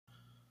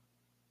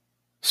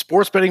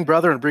Sports betting,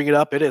 brother, and bring it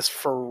up. It is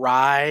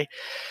Friday,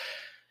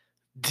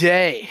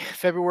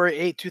 February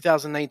 8th,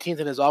 2019.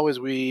 And as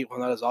always, we've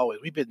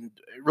been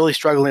really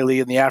struggling lately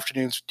in the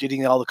afternoons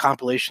getting all the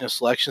compilation of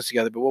selections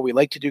together. But what we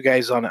like to do,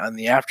 guys, on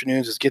the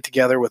afternoons is get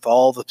together with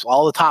all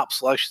the top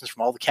selections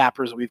from all the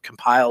cappers that we've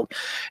compiled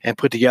and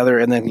put together,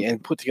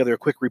 and put together a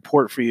quick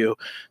report for you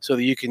so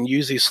that you can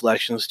use these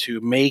selections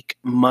to make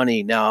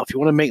money. Now, if you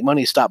want to make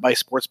money, stop by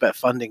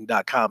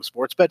sportsbetfunding.com.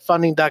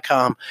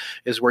 Sportsbetfunding.com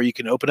is where you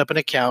can open up an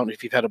account.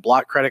 If you've had a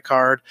blocked credit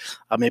card,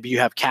 maybe you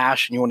have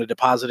cash and you want to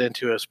deposit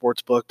into a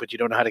sports book, but you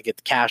don't know how to get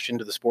the cash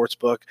into the sports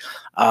book.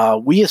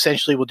 We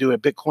essentially will do a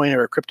Bitcoin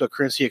or a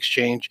cryptocurrency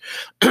exchange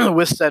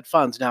with said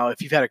funds. Now,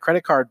 if you've had a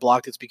credit card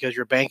blocked, it's because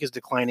your bank is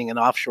declining an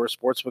offshore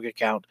sportsbook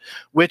account,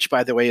 which,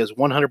 by the way, is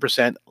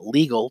 100%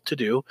 legal to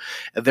do.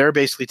 They're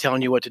basically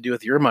telling you what to do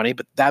with your money.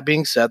 But that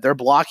being said, they're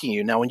blocking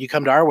you. Now, when you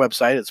come to our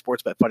website at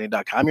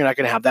sportsbetfunding.com, you're not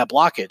going to have that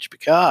blockage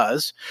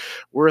because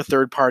we're a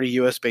third-party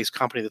U.S.-based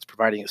company that's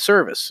providing a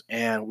service.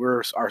 And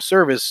our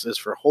service is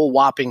for a whole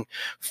whopping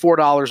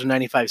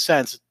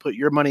 $4.95. Put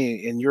your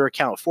money in your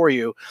account for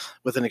you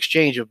with an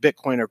exchange of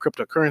Bitcoin or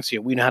cryptocurrency,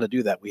 and we know how to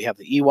do that. We have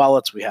the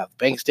e-wallets, we have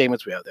bank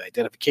statements, we have the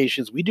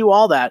identifications. We do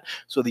all that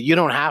so that you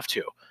don't have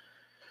to.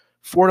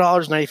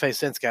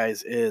 $4.95,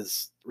 guys,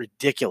 is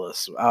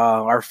ridiculous.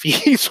 Our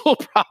fees will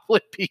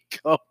probably be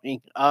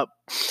going up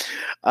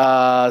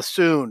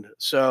soon.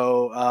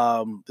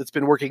 So it's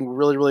been working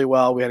really, really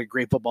well. We had a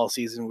great football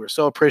season. We're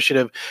so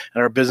appreciative,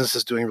 and our business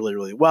is doing really,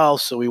 really well.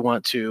 So we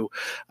want to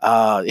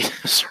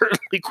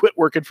certainly quit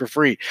working for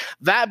free.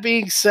 That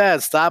being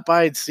said, stop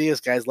by and see us,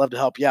 guys. Love to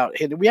help you out.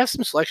 Hey, we have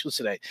some selections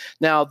today.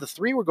 Now, the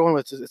three we're going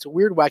with, it's a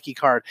weird, wacky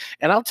card.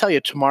 And I'll tell you,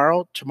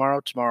 tomorrow,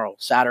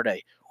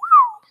 Saturday,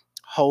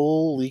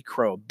 holy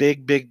crow,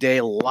 big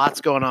day,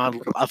 lots going on.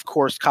 Of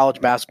course,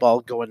 college basketball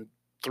going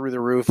through the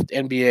roof,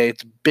 NBA,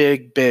 it's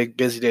big,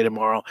 busy day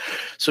tomorrow.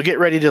 So get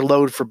ready to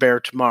load for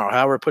bear tomorrow.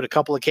 However, put a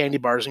couple of candy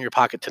bars in your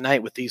pocket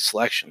tonight with these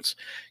selections.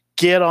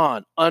 Get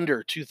on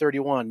under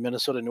 231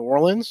 Minnesota, New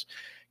Orleans.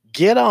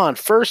 Get on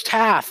first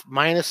half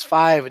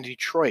 -5 in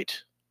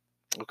Detroit.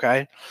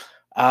 Okay.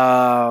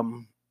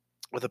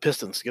 With the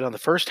Pistons. Get on the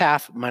first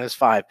half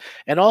 -5,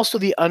 and also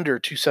the under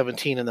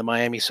 217 in the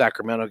Miami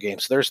Sacramento game.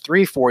 So there's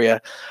three for you.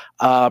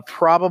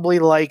 Probably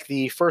like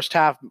the first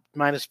half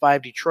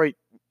 -5 Detroit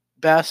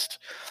best,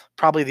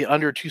 probably the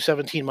under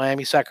 217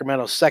 Miami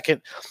Sacramento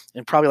second,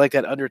 and probably like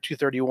that under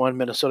 231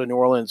 Minnesota New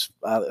Orleans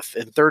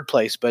in third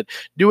place. But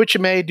do what you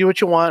may, do what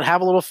you want,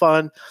 have a little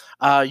fun.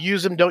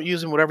 Use them, don't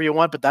use them, whatever you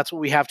want, but that's what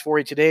we have for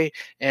you today.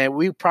 And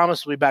we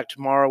promise we'll be back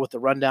tomorrow with a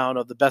rundown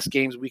of the best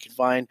games we can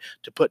find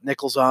to put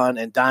nickels on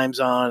and dimes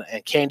on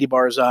and candy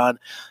bars on.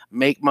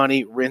 Make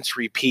money, rinse,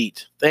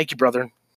 repeat. Thank you, brother.